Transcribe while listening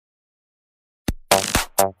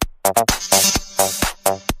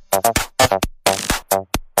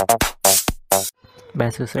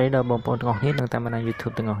bạn sự sấy đầu bông bông ngọc hết đang tam anh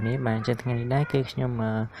YouTube từng ngọc hết bạn trên ngày nay cái nhưng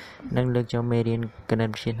mà nâng lực cho Median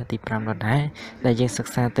cần trên hati pram đó đấy đại diện sắc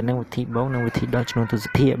xa từ nâng vị bóng nâng vị đó cho nó từ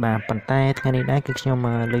phía bà bàn tay ngày nay cái nhưng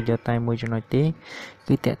mà lực cho tay môi cho nói tí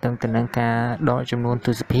cứ tệ tâm từ nâng ca đó cho nó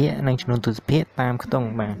từ phía nâng cho nó từ phía tam cái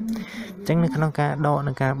tông bạn chẳng nâng ca đó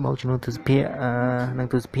nâng ca bầu cho nó từ phía nâng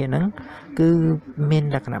từ phía nâng cứ men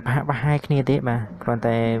là cái nào hai cái này bà còn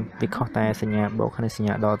tay việc khó tay sinh nhà bộ khăn sinh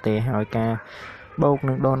nhà đo tê hỏi ca bầu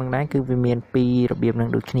nâng đo nâng đá cứ vì miền pi đặc biệt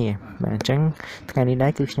nâng được nè bạn chẳng ngày đi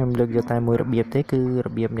đá cứ nhầm lực cho tay môi đặc biệt thế cứ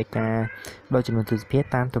đặc biệt này ca đo cho nó từ phía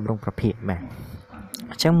tam tầm rongประเภทbạn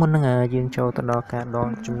chẳng muốn nâng dương châu tao đo ca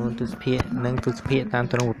đo cho nó từ phía tam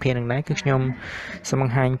tầm rongประเภทnâng đá cứ nhầm xong bằng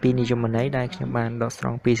hai pi này cho mình ấy đây nhầm bạn đo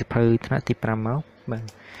strong pi sẽ phơi thằng tí pram máu bạn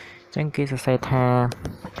chẳng kia sẽ tha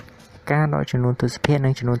ca đoจำนวนตัวสเปีย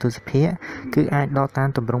นั่งจำนวนตัวสเปียคืออาจดอตาม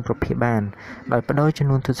ตำรงประเภทบานโดยประโดยจำ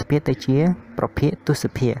นวนตัวสเปียแต่เชี่ยประเภทตัวส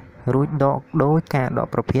เปียรู้ดอกโดยการดอก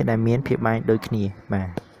ประเภทได้เมียนเพียบใบโดยขี้มา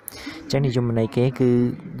จังในจุดในเก๋คือ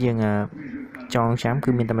ยังจองช้ำคื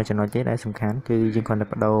อมีแต่มาจำนวนเจ๊ได้สำคัญคือยังคนได้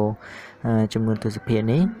ประโดจำนวนตัวสเปีย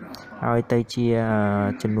นี้เอาแต่เชี่ย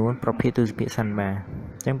จำนวนประเภทตัวสเปียสันมา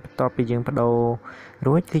จังต่อไปยังประโด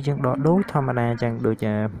รู้คือยังดอกโดยธรรมดาจังโดยจ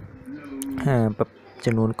ะจ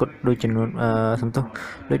ำนวนกดโดยจำนวนสมทบ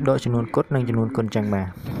โดยจำนวนกดนั่งจำนวนคนจังมา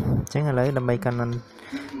จังอะไรดำไปกั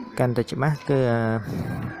นแต่จิมาคือ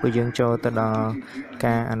ไปยังโจตดอก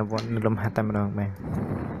ารอนุวัตลมหัดตามดองมา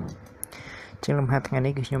จังลมหัดงาน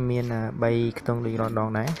นี้คือยังมีใบตรงดีรอดอง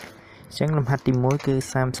ไหนจังลมหัดตีมวยคือ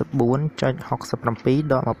34จอย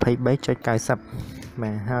67ดอกมาเพย์ใบจอยกายสับม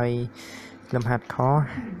าให้ลมหัดข้อ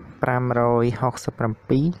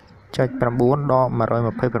567จอยประบุนดอกมา100ม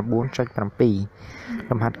าเพย์ประบุนจอยประปี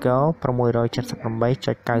ลำหัดเก้าประมวย178จ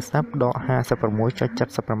อยกายซับดอก50ประมวยจอย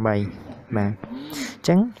78มา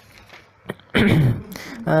จัง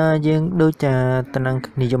ยังดูจะตนัง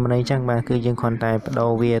นิยมในจังมาคือยังคนไทยประด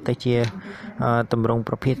เวียตะเชียตำรงป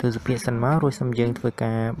ระเภทตัวสเปียสันมารู้สมยังធ្វើ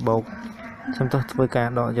ការបោកសំទោសធ្វើការ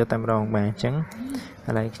ដកយកតែម្ដងបាទអញ្ចឹងឥ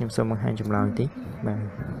ឡូវខ្ញុំសូមបង្ហាញចម្លើយតិចបាទ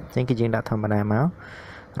អញ្ចឹងគឺយើងដាក់ធម្មតាមក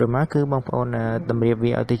rồi má cứ bông phôn đầm riệp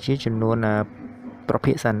vì ở tiêu chíចំនួនប្រ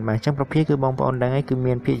ភេទសិនបាទអញ្ចឹងប្រភេទគឺបងប្អូនដឹងហើយគឺ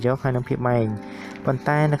មានភាគយកហើយនិងភាគម៉ែងប៉ុន្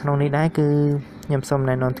តែនៅក្នុងនេះដែរគឺខ្ញុំសូម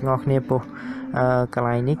ណែនាំទាំងអស់គ្នាពោះកន្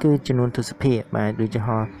លែងនេះគឺចំនួនទស្សភាគបាទដូចជា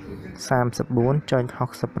34.67អ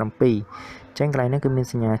ញ្ចឹងកន្លែងនេះគឺមាន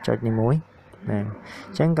សញ្ញាចុចនេះមួយបាទអ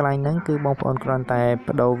ញ្ចឹងកន្លែងហ្នឹងគឺបងប្អូនគ្រាន់តែប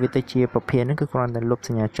ដូរវាទៅជាប្រភេទហ្នឹងគឺគ្រាន់តែលុបស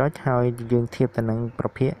ញ្ញាចុចហើយយើងធៀបទៅនឹងប្រ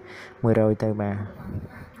ភេទ100ទៅបាទ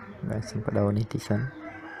សូមបដូរនេះតិចសិន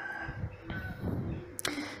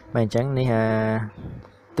បាទអញ្ចឹងនេះ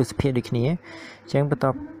ទស្សភាគដូចគ្នាអញ្ចឹងបន្ទា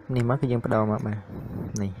ប់នេះមកគឺយើងបដូរមកបាទ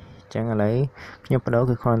នេះអញ្ចឹងឥឡូវខ្ញុំបដូរ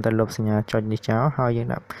គឺគ្រាន់តែលុបសញ្ញាចុចនេះចោលហើយយើង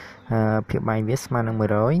ដាក់ភាពបែងវាស្មើនឹង100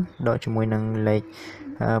ដកជាមួយនឹងលេខ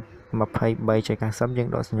23.90យើង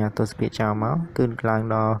ដកសញ្ញាទស្សភាគចោលមកគឺឡើង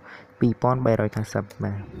ដល់2390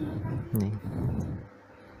បាទនេះ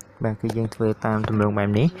បាទគឺយើងធ្វើតាមទម្រង់បែប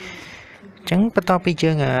នេះអញ្ចឹងបន្ទាប់ពី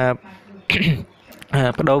យើង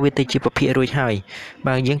បដូរវាទៅជាប្រភេទរួចហើយ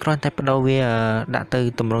បើយើងគ្រាន់តែបដូរវាដាក់ទៅ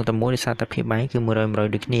ទម្រង់តែមួយដោយសារតែភាពបែងគឺ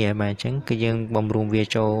100ដូចគ្នាបាទអញ្ចឹងគឺយើងបំរុងវា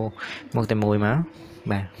ចូលមកតែមួយមក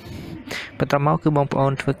បាទបន្តមកគឺបងប្អូ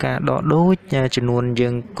នធ្វើការដកដូចចំនួនយើ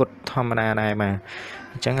ងកត់ធម្មតាដែរបាទ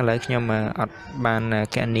អញ្ចឹងឥឡូវខ្ញុំអត់បាន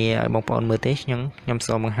គណនាឲ្យបងប្អូនមើលទេខ្ញុំ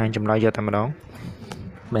សូមបង្ហាញចម្លើយយកតែម្ដង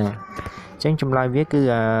បាទអញ្ចឹងចម្លើយវាគឺ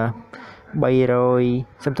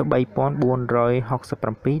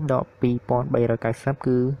33,467 ដក 2,390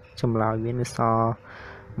 គឺចម្លើយវានៅសល់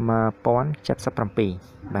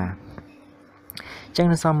1077បាទអញ្ចឹង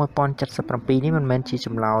នៅសល់1077នេះមិនមែនជាច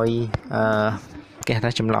ម្លើយគេថា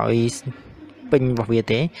ចម្លើយពេញរបស់វា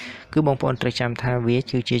ទេគឺបងប្អូនត្រូវចាំថាវា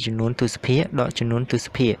គឺជាចំនួនទស្សភាគដកចំនួនទស្ស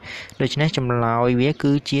ភាគដូច្នេះចម្លើយវា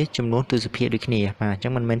គឺជាចំនួនទស្សភាគដូចគ្នាបាទអញ្ចឹ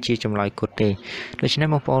ងមិនមែនជាចម្លើយគត់ទេដូច្នេះ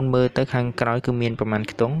បងប្អូនមើលទៅខាងក្រោយគឺមានប្រមាណ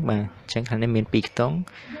ខ្ទង់បាទអញ្ចឹងខាងនេះមាន2ខ្ទង់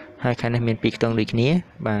ហើយខាងនេះមាន2ខ្ទង់ដូចគ្នា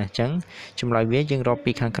បាទអញ្ចឹងចម្លើយវាយើងរក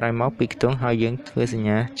ពីខាងក្រោយមក2ខ្ទង់ហើយយើងធ្វើសញ្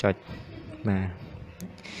ញាចុចបាទ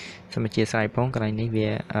សូមអធិស្ឋានផងកន្លែងនេះវា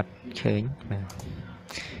អត់ឃើញបាទ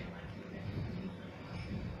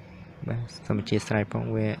សូមអធិស្ឋានផង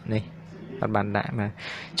វានេះអត់បានដាក់បាទ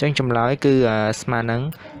អញ្ចឹងចម្លើយគឺស្មើនឹង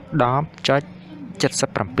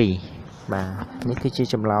 10.77 បាទនេះគឺជា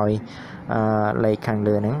ចម្លើយលេខខាង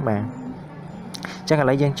លើហ្នឹងបាទអញ្ចឹងឥ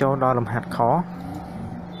ឡូវយើងចូលដល់លំហាត់ខ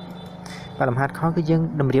បាទលំហាត់ខគឺយើង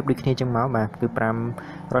តម្រៀបដូចគ្នាចឹងមកបាទគឺ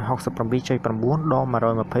 567.9 ដ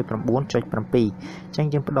ក 129.7 អញ្ចឹង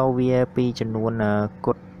យើងបដូរវាពីចំនួន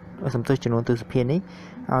គុត សំទោសចំនួនទស្សភាគនេះ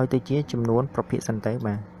ឲ្យទៅជាចំនួនប្រភេទសិនទៅ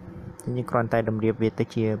បាទយើងគ្រាន់តែតម្រៀបវាទៅ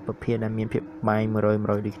ជាប្រភេទដែលមានភាពបែង100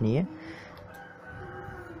ដូចគ្នា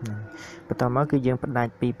បន្តមកគឺយើងផ្ដា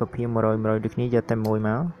ច់ពីប្រភេទ100ដូចគ្នាយកតែមួយម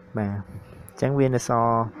កបាទអញ្ចឹងវានៅស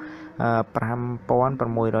ល់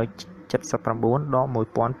5679 ដក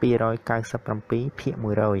1297 ភាគ100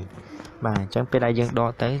បាទអញ្ចឹងពេលដែលយើងដក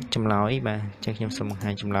ទៅចម្លើយបាទអញ្ចឹងខ្ញុំសូមបង្ហា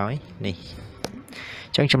ញចម្លើយនេះអ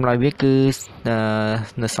ញ្ចឹងចម្លើយវាគឺ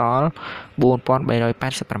នៅសល់4387បាទ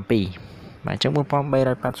អញ្ចឹង4387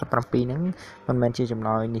ហ្នឹងមិនមែនជាចម្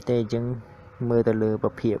លើយនេះទេយើងមើលទៅលើប្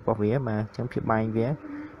រភេទរបស់វាបាទអញ្ចឹងភាពបែងវា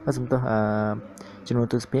សំទោសចំនួន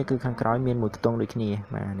ទស្សភាគគឺខាងក្រោយមានមួយខ្ទង់ដូចគ្នា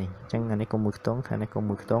បាទនេះអញ្ចឹងអានេះក៏មួយខ្ទង់ខាងនេះក៏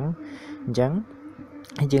មួយខ្ទង់អញ្ចឹង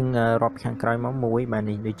យើងរាប់ខាងក្រោយមក1បាទ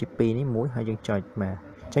នេះដូចជា2នេះ1ហើយយើងចុចបាទ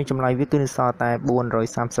អញ្ចឹងចម្លើយវាគឺនៅសល់តែ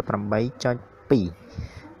438.2បាទ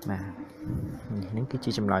នេះគឺ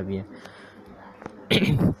ជាចម្លើយវា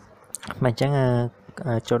បាទអញ្ចឹង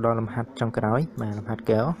ចូលដល់លំហាត់ចុងក្រោយបាទលំហាត់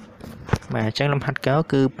កែវបាទអញ្ចឹងលំហាត់កែវ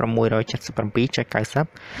គឺ677.90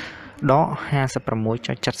 ដក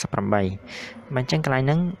 56.78 បាទអញ្ចឹងកន្លែងហ្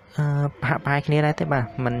នឹងហាក់ប្រហែលគ្នាដែរទេបាទ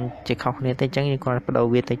มันជាខុសគ្នាទេអញ្ចឹងយើងគ្រាន់តែបដូរ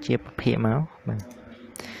វាទៅជាប្រភេទមកបាទ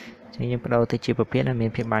អញ្ចឹងយើងបដូរទៅជាប្រភេទដែលមា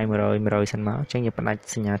នភាពបែង100សិនមកអញ្ចឹងយើងផ្ដាច់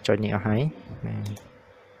សញ្ញាចុចនេះអស់ហើយបាទ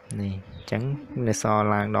នេះអញ្ចឹងនៅសល់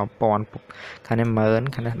ឡើងដល់1000ខាងនេះ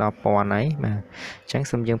10000ខាងនេះដល់1000ហើយបាទអញ្ចឹង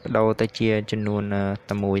សូមយើងបដូរទៅជាចំនួន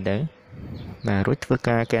តែមួយទៅបាទរួចធ្វើ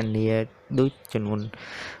ការកណនាដូចចំនួន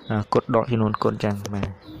គុតដកចំនួនគុតអញ្ចឹងបាទ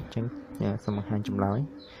អញ្ចឹងសូមបង្ហាញចម្លើយ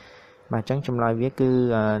បាទអញ្ចឹងចម្លើយវាគឺ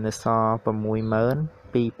នៅសល់62212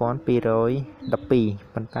ប៉ុ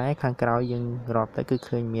ន្តែខាងក្រោយយើងរាប់ទៅគឺ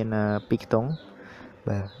ឃើញមាន2ខ្ទង់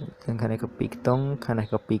បាទខាងនេះក៏2ខ្ទង់ខាងនេះ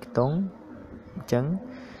ក៏2ខ្ទង់អញ្ចឹង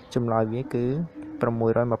ចម្លើយវាគឺ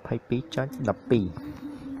622.12បាទអញ្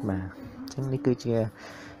ចឹងនេះគឺជា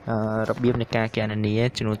របៀបនៃការគណនា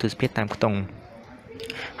ចំនួនទស្សភាគតាមខ្ទង់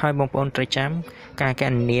ហើយបងប្អូនត្រូវចាំការគ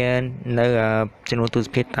ណនានៅចំនួនទស្ស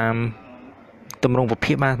ភាគតាមទម្រង់ប្រ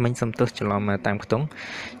ភេទបាទមិញសំទោសច្រឡំតាមខ្ទង់អ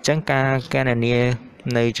ញ្ចឹងការគណនា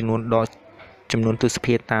នៅចំនួនដកចំនួនទស្ស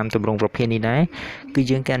ភាគតាមទម្រង់ប្រភេទនេះដែរគឺ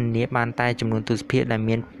យើងគណនាបានតែចំនួនទស្សភាគដែល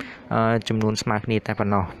មានចំនួនស្មើគ្នាតែប៉ុ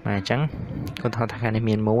ណ្ណោះបាទអញ្ចឹងឧទាហរណ៍ថាខាងនេះ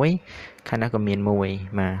មាន1ខាងនេះក៏មាន1បាទ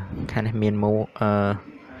ខាងនេះមាន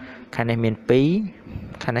ខាងនេះមាន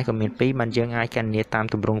2ខាងនេះក៏មាន2បានយើងអាចគណនាតាម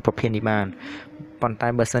ទម្រង់ប្រភេទនេះបានប៉ុន្តែ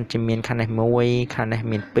បើសិនជាមានខាងនេះ1ខាងនេះ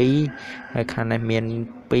មាន2ហើយខាងនេះមាន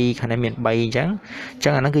2ខាងនេះមាន3អញ្ចឹង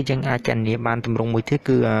អាហ្នឹងគឺយើងអាចគណនាបានទម្រង់មួយទៀត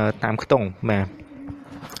គឺតាមខ្ទង់បាទ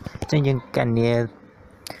អញ្ចឹងយើងគណនា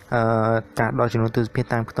ការដកចំនួនទស្សភាគ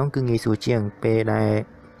តាមខ្ទង់គឺងាយស្រួលជាងពេលដែល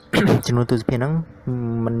ចំនួនទស្សភាគហ្នឹង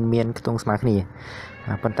มันមានខ្ទង់ស្មើគ្នា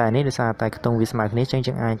ប៉ុន្តែនេះដោយសារតែខ្ទង់វាស្មើគ្នាអញ្ចឹង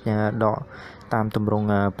យើងអាចដកតាមទម្រង់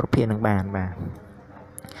ប្រភេទហ្នឹងបានបាទ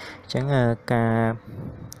អញ្ចឹងការ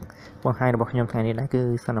បង្ហាញរបស់ខ្ញុំថ្ងៃនេះដែរគឺ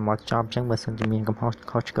សន្មតចប់អញ្ចឹងបើសិនជាមានកំហុស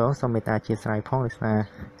ខុសឆ្គងសូមមេត្តាអធិស្ឋានផងដោយសារ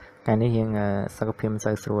ថ្ងៃនេះរៀងសុខភាពមិន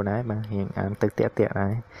សូវស្រួលដែរបាទរៀងអានទៅតាក់ដែរអ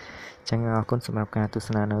ញ្ចឹងអរគុណសម្រាប់ការទស្ស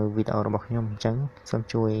នានៅវីដេអូរបស់ខ្ញុំអញ្ចឹងសូម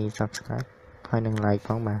ជួយ Subscribe ហើយនិង Like ផ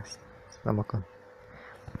ងបាទសូមអរគុណ